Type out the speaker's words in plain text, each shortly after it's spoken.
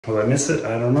Will I miss it?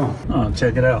 I don't know. Oh,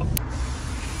 check it out.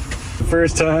 The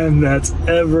first time that's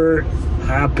ever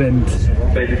happened.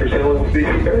 Thank you for sailing with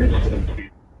BC Ferries.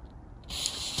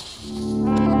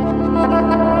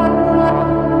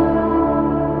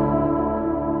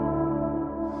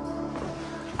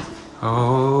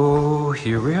 Oh,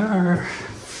 here we are.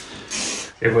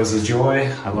 It was a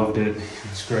joy. I loved it. It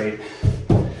was great.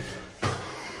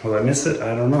 Will I miss it?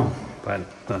 I don't know, but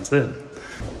that's it.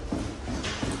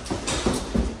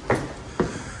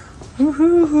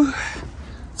 Woohoo!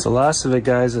 It's the last of it,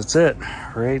 guys. That's it,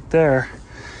 right there.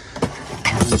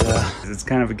 And it's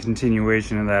kind of a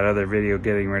continuation of that other video,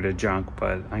 getting rid of junk,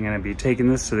 but I'm gonna be taking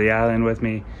this to the island with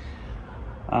me.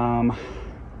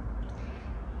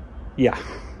 Yeah,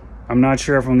 I'm not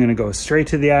sure if I'm gonna go straight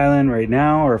to the island right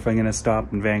now or if I'm gonna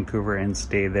stop in Vancouver and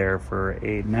stay there for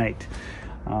a night.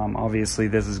 Obviously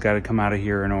this has got to come out of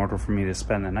here in order for me to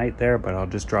spend the night there, but I'll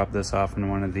just drop this off in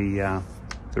one of the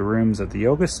rooms at the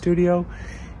yoga studio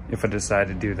if I decide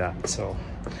to do that. So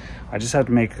I just have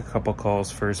to make a couple calls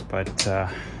first, but to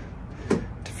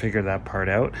figure that part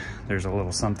out, there's a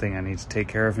little something I need to take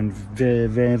care of in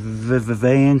Vancouver.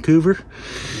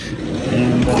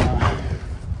 And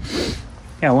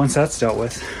yeah, once that's dealt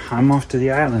with, I'm off to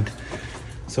the island.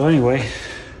 So anyway,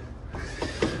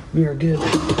 we are good.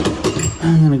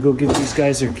 I'm gonna go give these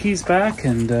guys their keys back,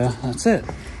 and that's it.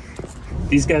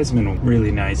 These guys have been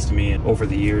really nice to me over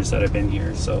the years that I've been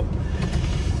here. So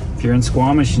if you're in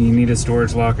Squamish and you need a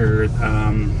storage locker,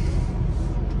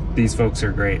 these folks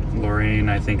are great. Lorraine,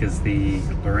 I think, is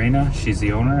Lorena, she's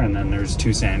the owner, and then there's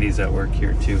two Sandys that work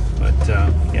here too. But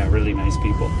yeah, really nice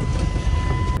people.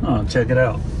 Oh, check it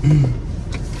out.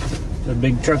 A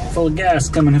big truck full of gas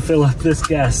coming to fill up this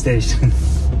gas station.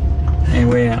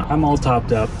 Anyway, I'm all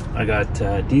topped up. I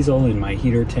got diesel in my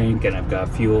heater tank and I've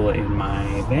got fuel in my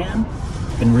van.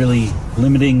 Been really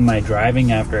limiting my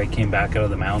driving after I came back out of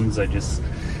the mountains. I just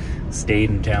stayed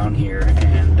in town here,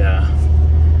 and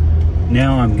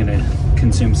now I'm gonna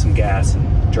consume some gas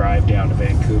and drive down to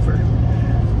Vancouver.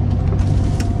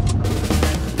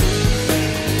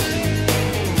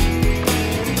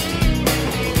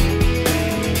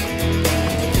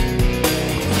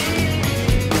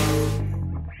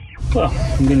 Well,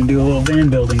 I'm gonna do a little van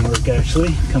building work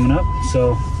actually coming up,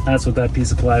 so that's what that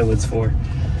piece of plywood's for.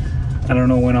 I don't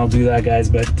know when I'll do that, guys,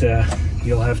 but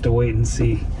you'll have to wait and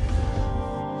see.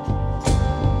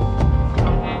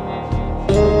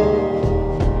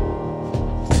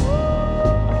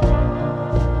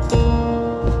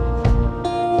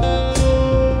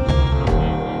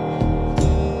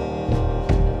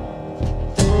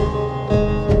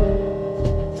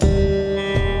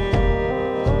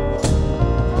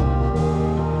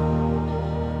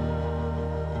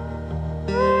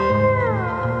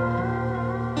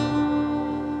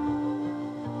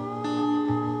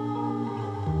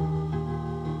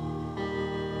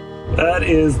 That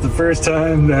is the first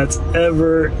time that's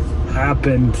ever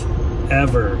happened,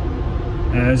 ever.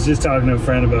 And I was just talking to a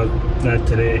friend about that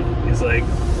today. He's like,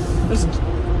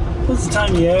 what's the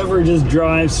time you ever just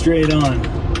drive straight on?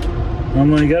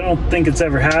 I'm like, I don't think it's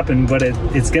ever happened, but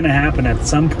it's gonna happen at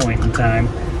some point in time.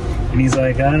 And he's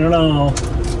like, I don't know.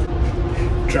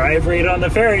 Drive right on the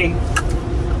ferry.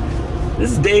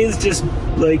 This day is just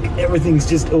like, everything's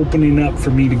just opening up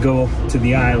for me to go to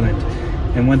the island.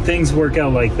 And when things work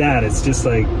out like that, it's just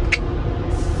like,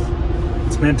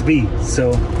 it's meant to be.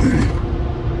 So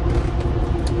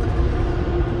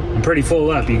I'm pretty full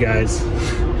up, you guys.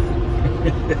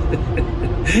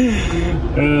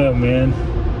 Oh man,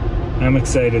 I'm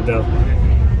excited though.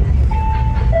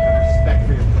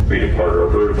 We depart our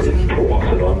bird is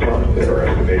Tawasin on time. Our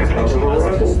estimated time of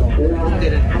arrival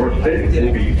for today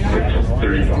will be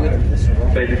 6:35.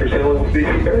 Thank you for sailing with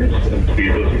BC Ferries, and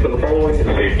please listen for the following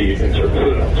safety and service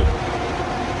announcements.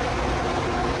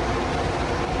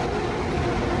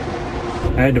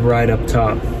 I had to ride up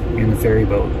top in the ferry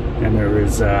boat, and there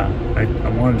was, I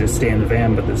wanted to stay in the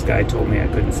van, but this guy told me I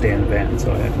couldn't stay in the van,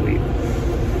 so I had to leave.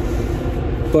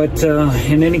 But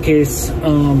in any case,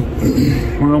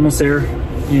 we're almost there,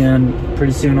 and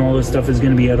pretty soon all this stuff is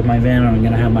going to be out of my van, and I'm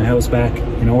going to have my house back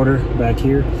in order back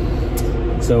here.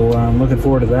 So I'm looking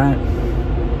forward to that.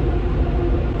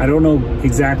 I don't know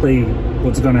exactly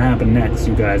what's going to happen next,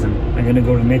 you guys. I'm going to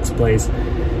go to Nick's place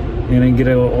and then get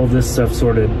all this stuff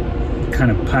sorted, kind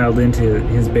of piled into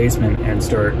his basement, and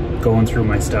start going through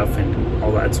my stuff and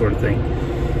all that sort of thing.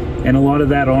 And a lot of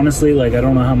that, honestly, like, I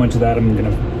don't know how much of that I'm going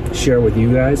to share with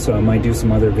you guys, so I might do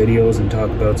some other videos and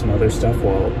talk about some other stuff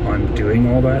while I'm doing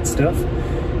all that stuff.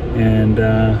 And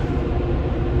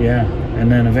yeah,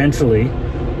 and then eventually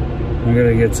I'm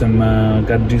gonna get some,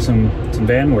 got to do some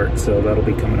van work, so that'll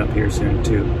be coming up here soon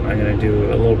too. I'm gonna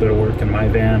do a little bit of work in my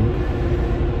van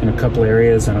in a couple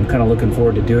areas, and I'm kind of looking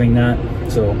forward to doing that,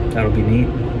 so that'll be neat.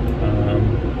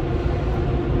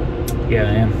 Yeah,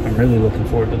 I am. I'm really looking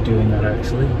forward to doing that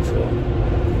actually. So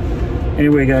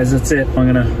anyway, guys, that's it.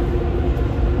 I'm gonna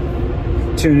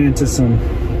tune into some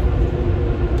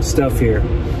stuff here.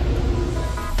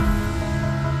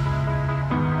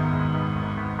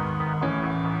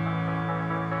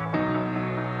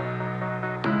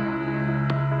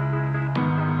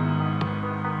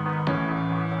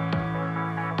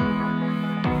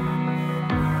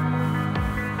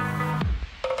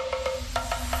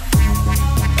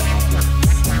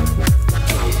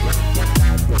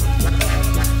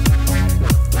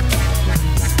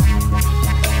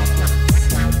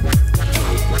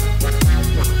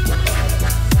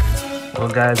 Well,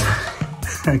 guys,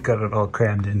 I got it all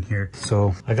crammed in here.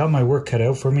 So I got my work cut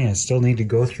out for me. I still need to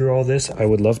go through all this. I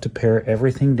would love to pare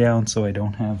everything down so I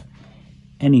don't have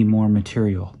any more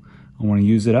material. I want to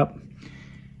use it up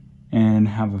and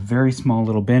have a very small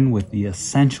little bin with the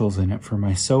essentials in it for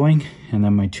my sewing and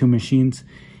then my 2 machines,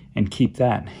 and keep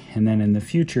that. And then in the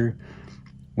future,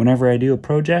 whenever I do a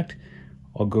project,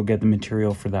 I'll go get the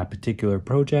material for that particular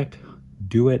project,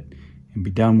 do it, and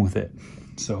be done with it.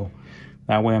 So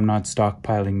that way I'm not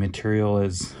stockpiling material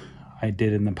as I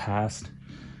did in the past.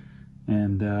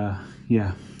 And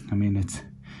yeah, I mean,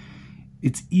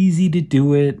 it's easy to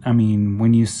do it. I mean,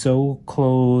 when you sew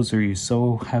clothes or you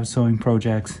have sewing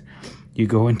projects, you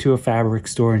go into a fabric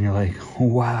store and you're like,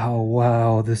 oh,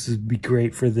 wow, this would be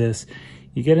great for this.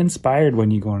 You get inspired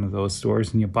when you go into those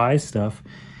stores and you buy stuff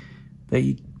that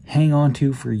you hang on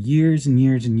to for years and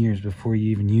years and years before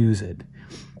you even use it.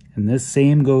 And this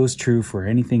same goes true for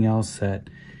anything else that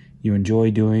you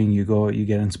enjoy doing. You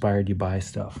get inspired, you buy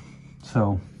stuff.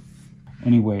 So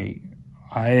anyway,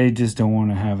 I just don't want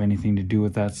to have anything to do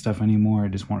with that stuff anymore. I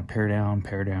just want to pare down.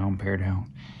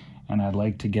 And I'd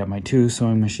like to get my 2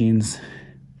 sewing machines,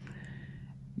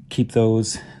 keep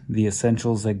those, the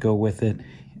essentials that go with it,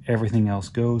 everything else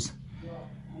goes.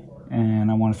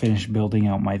 And I want to finish building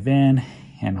out my van,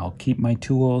 and I'll keep my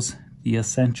tools, the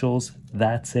essentials,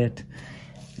 that's it.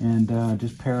 And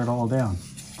just pare it all down.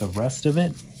 The rest of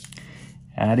it,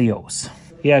 adios.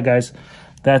 Yeah, guys,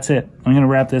 that's it. I'm gonna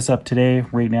wrap this up today,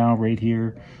 right now, right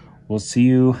here. We'll see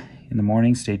you in the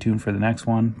morning. Stay tuned for the next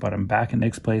one. But I'm back at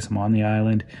Nick's place. I'm on the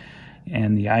island,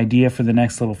 and the idea for the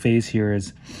next little phase here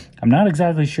is, I'm not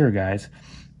exactly sure, guys,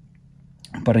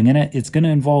 but it's gonna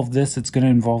involve this. It's gonna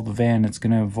involve the van. It's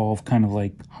gonna involve kind of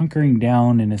like hunkering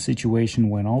down in a situation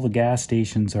when all the gas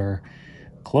stations are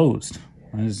closed.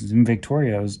 I was in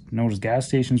Victoria. I noticed gas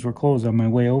stations were closed on my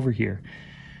way over here.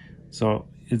 So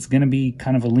it's going to be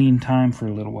kind of a lean time for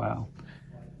a little while.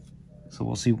 So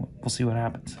we'll see what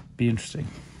happens. Be interesting.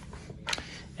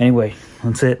 Anyway,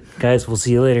 that's it. Guys, we'll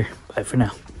see you later. Bye for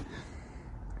now.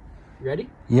 Ready?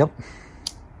 Yep.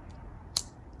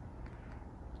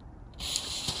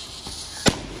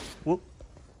 Whoop.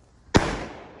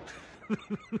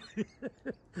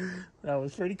 That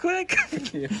was pretty quick.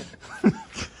 Yeah.